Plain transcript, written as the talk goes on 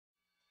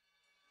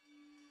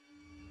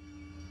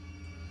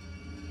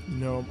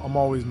I'm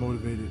always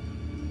motivated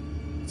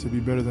to be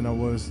better than I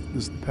was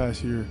this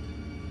past year.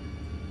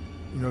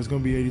 It's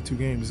going to be 82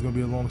 games. It's going to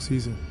be a long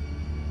season.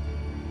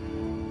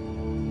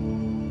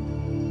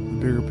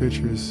 The bigger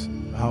picture is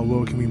how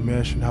well can we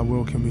mesh and how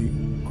well can we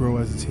grow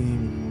as a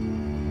team.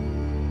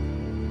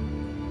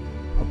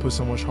 I put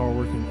so much hard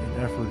work and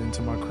effort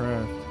into my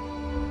craft.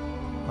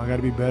 I got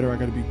to be better. I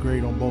got to be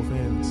great on both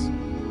ends. I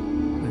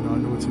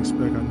know what to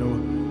expect. I know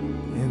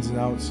the ins and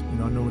outs.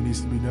 I know what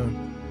needs to be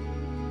done.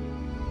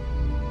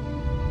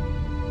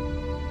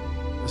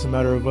 It's a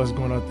matter of us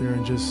going out there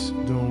and just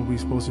doing what we're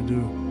supposed to do.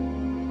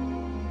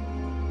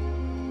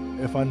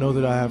 If I know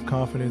that I have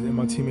confidence and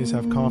my teammates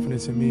have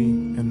confidence in me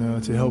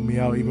and to help me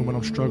out even when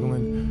I'm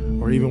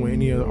struggling or even when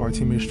any of our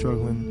teammates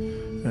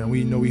struggling, and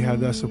we know we have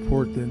that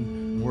support,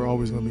 then we're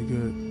always going to be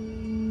good.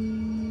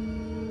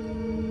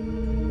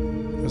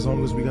 As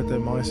long as we got that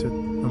mindset,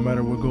 no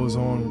matter what goes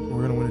on,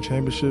 we're going to win a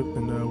championship,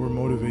 and we're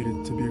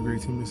motivated to be a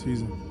great team this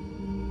season.